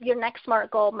 then your next SMART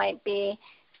goal might be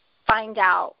find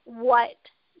out what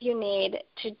you need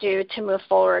to do to move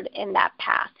forward in that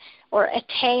path, or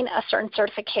attain a certain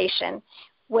certification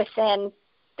within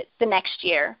the next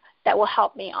year that will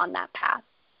help me on that path.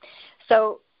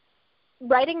 So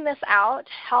writing this out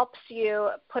helps you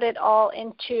put it all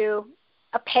into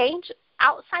a page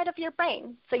outside of your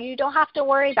brain, so you don't have to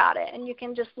worry about it, and you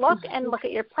can just look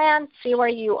at your plan, see where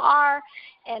you are,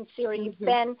 and see where you've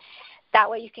been. That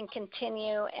way you can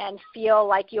continue and feel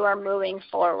like you are moving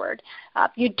forward.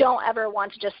 You don't ever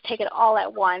want to just take it all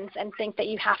at once and think that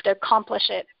you have to accomplish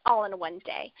it all in one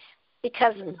day.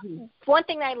 Because one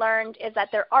thing I learned is that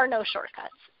there are no shortcuts.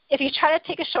 If you try to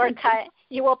take a shortcut,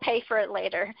 you will pay for it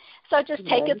later. So just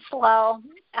take it slow,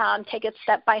 take it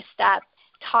step by step,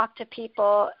 talk to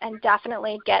people, and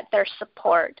definitely get their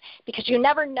support, because you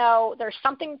never know. There's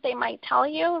something they might tell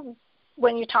you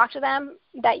when you talk to them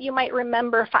that you might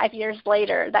remember 5 years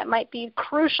later that might be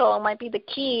crucial and might be the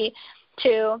key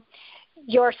to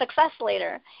your success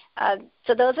later.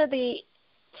 So those are the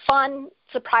fun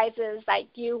surprises that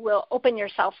you will open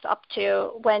yourself up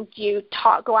to when you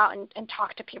go out and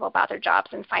talk to people about their jobs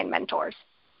and find mentors.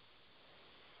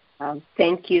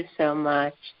 Thank you so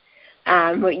much.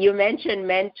 You mentioned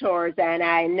mentors, and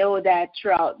I know that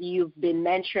throughout you've been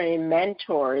mentoring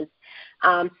mentors.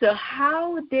 So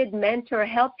how did mentor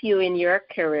help you in your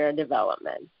career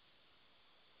development?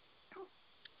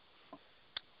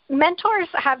 Mentors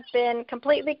have been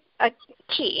completely a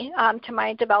key to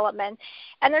my development.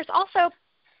 And there's also,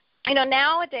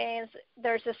 nowadays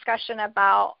there's discussion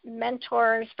about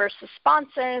mentors versus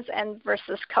sponsors and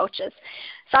versus coaches.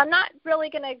 So I'm not really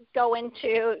going to go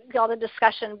into all the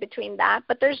discussion between that,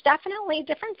 but there's definitely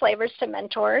different flavors to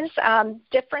mentors,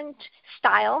 different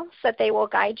styles that they will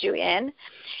guide you in.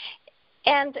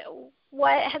 And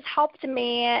what has helped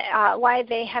me, why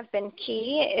they have been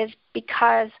key, is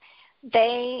because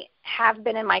they have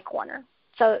been in my corner.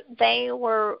 So they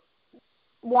were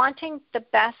wanting the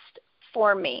best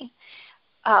for me.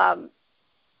 I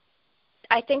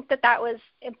think that was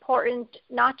important,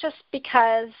 not just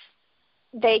because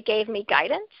they gave me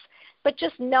guidance, but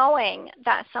just knowing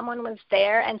that someone was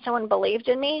there and someone believed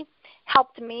in me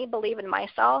helped me believe in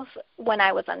myself when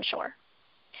I was unsure.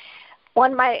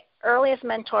 One of my earliest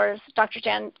mentors, Dr.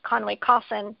 Jan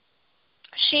Conway-Carlson,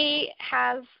 she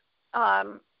has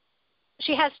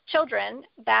children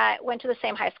that went to the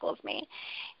same high school as me.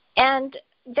 And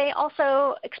they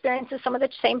also experienced some of the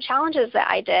same challenges that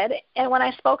I did. And when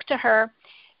I spoke to her,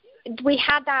 we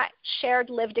had that shared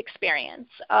lived experience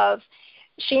of,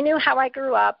 she knew how I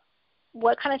grew up,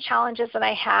 what kind of challenges that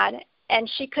I had, and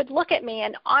she could look at me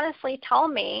and honestly tell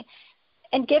me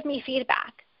and give me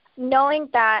feedback, knowing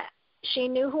that she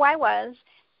knew who I was.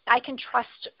 I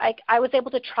was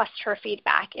able to trust her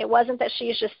feedback. It wasn't that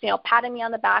she's just, patting me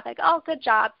on the back like, oh, good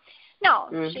job. No,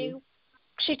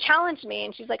 she challenged me,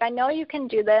 and she's like, I know you can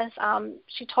do this.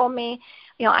 She told me,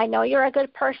 I know you're a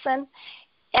good person.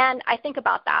 And I think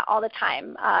about that all the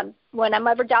time. When I'm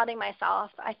ever doubting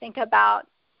myself, I think about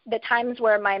the times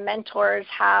where my mentors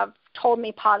have told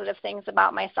me positive things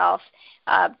about myself,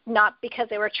 not because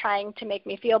they were trying to make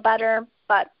me feel better,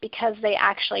 but because they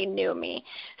actually knew me.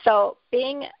 So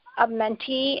being a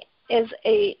mentee is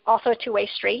also a two-way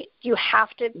street. You have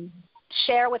to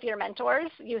share with your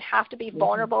mentors. You have to be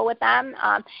vulnerable with them.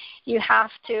 You have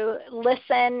to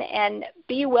listen and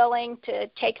be willing to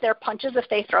take their punches if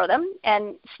they throw them.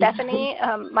 And Stephanie,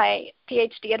 my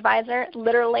PhD advisor,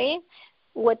 literally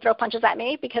would throw punches at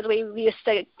me because we used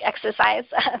to exercise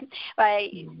by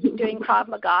doing Krav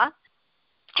Maga.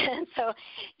 And so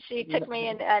she took me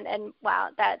and wow,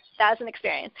 that was an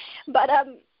experience. But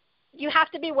you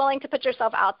have to be willing to put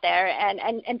yourself out there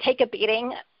and take a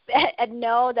beating and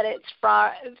know that it's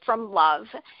from love.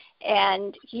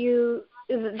 And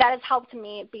that has helped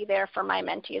me be there for my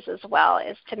mentees as well,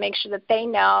 is to make sure that they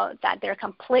know that they're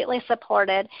completely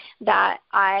supported, that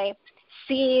I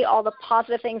see all the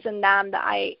positive things in them, that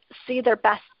I see their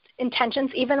best intentions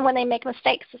even when they make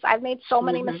mistakes. I've made so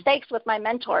many mistakes with my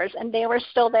mentors, and they were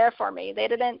still there for me. They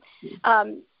didn't,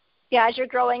 as you're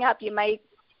growing up, you might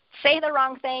say the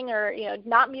wrong thing or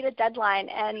not meet a deadline,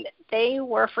 and they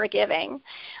were forgiving.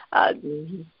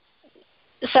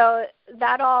 So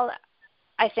that all,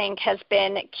 I think, has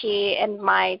been key in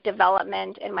my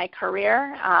development in my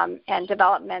career and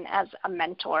development as a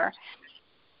mentor.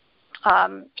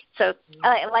 So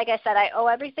like I said, I owe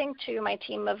everything to my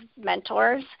team of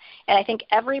mentors, and I think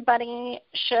everybody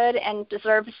should and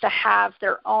deserves to have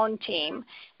their own team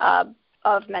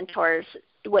of mentors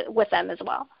with them as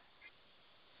well.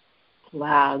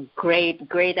 Wow, great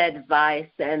advice,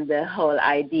 and the whole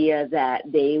idea that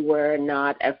they were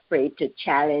not afraid to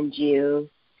challenge you,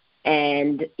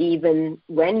 and even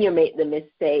when you made the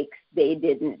mistakes, they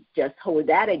didn't just hold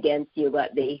that against you,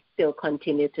 but they still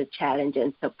continue to challenge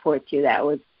and support you.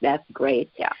 That's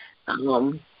great. Yeah.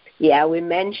 We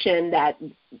mentioned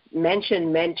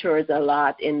mentors a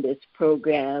lot in this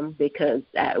program because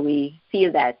we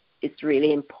feel that it's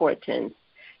really important,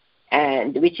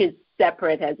 and which is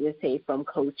separate, as we say, from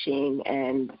coaching.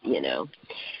 And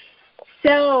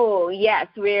So yes,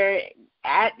 we're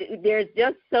there's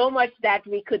just so much that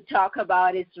we could talk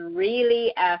about. It's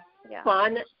really a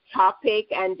fun topic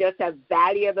and just a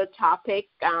valuable topic.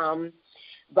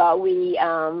 But we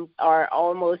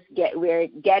we're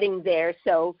getting there.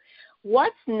 So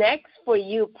what's next for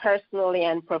you personally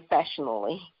and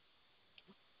professionally?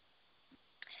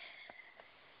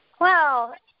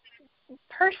 Well,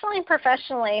 personally and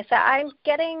professionally, so I'm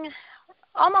getting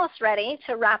almost ready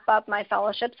to wrap up my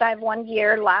fellowships. I have 1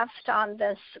 year left on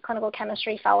this clinical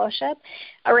chemistry fellowship.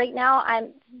 Right now,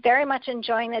 I'm very much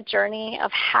enjoying the journey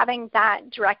of having that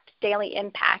direct daily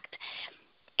impact.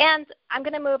 And I'm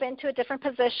going to move into a different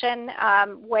position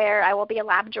where I will be a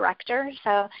lab director.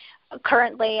 So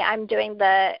currently, I'm doing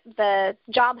the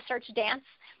job search dance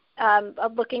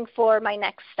of looking for my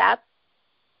next step,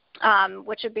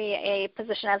 which would be a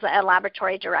position as a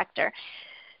laboratory director.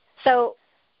 So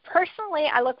personally,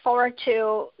 I look forward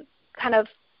to kind of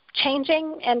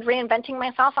changing and reinventing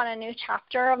myself on a new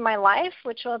chapter of my life,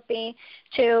 which will be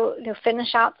to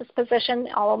finish out this position.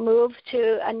 I'll move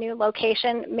to a new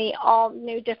location, meet all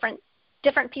new different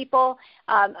people,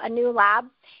 a new lab,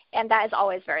 and that is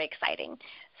always very exciting.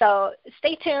 So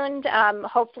stay tuned.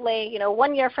 Hopefully,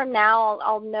 1 year from now,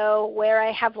 I'll know where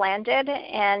I have landed,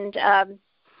 and I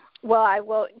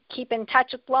will keep in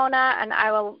touch with Lona, and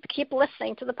I will keep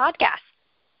listening to the podcast.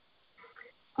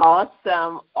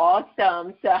 Awesome.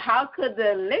 So how could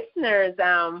the listeners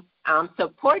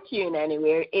support you in any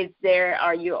way?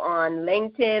 Are you on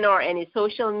LinkedIn or any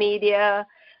social media?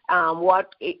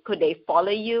 Could they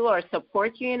follow you or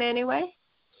support you in any way?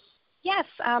 Yes.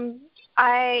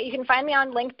 You can find me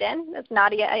on LinkedIn. It's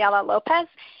Nadia Ayala-Lopez.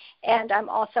 And I'm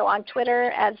also on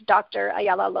Twitter as Dr.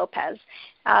 Ayala-Lopez.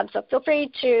 So feel free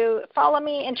to follow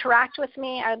me, interact with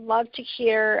me. I'd love to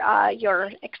hear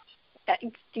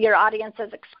your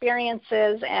audience's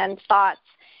experiences and thoughts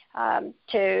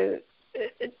to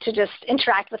just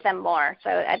interact with them more.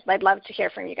 So I'd love to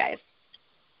hear from you guys.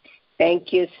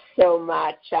 Thank you so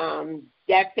much.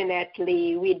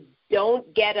 Definitely, we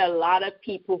don't get a lot of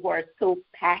people who are so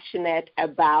passionate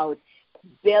about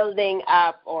building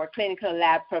up our clinical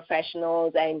lab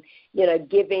professionals and,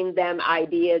 giving them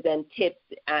ideas and tips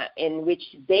in which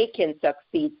they can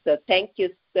succeed. So thank you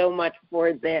so much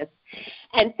for this.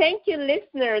 And thank you,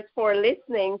 listeners, for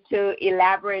listening to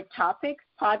Elaborate Topics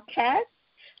podcast.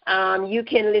 You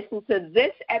can listen to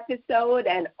this episode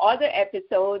and other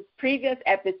episodes, previous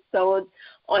episodes,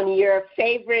 on your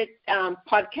favorite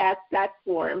podcast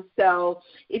platform. So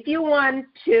if you want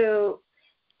to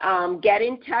get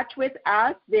in touch with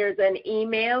us, there's an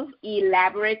email,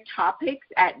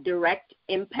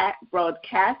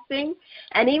 elaboratetopics@directimpactbroadcasting.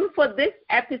 And even for this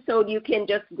episode, you can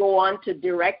just go on to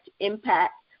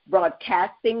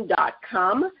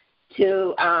directimpactbroadcasting.com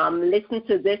to listen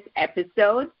to this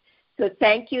episode. So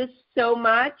thank you so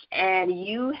much, and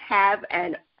you have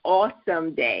an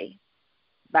awesome day.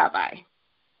 Bye-bye.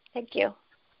 Thank you.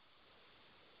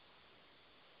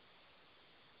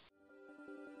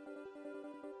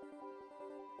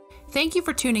 Thank you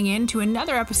for tuning in to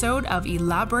another episode of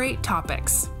Elaborate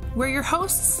Topics, where your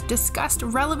hosts discussed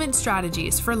relevant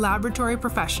strategies for laboratory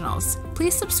professionals.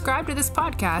 Please subscribe to this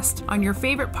podcast on your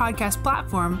favorite podcast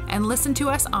platform and listen to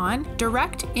us on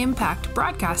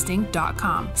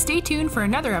directimpactbroadcasting.com. Stay tuned for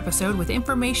another episode with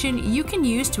information you can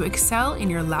use to excel in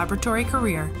your laboratory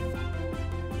career.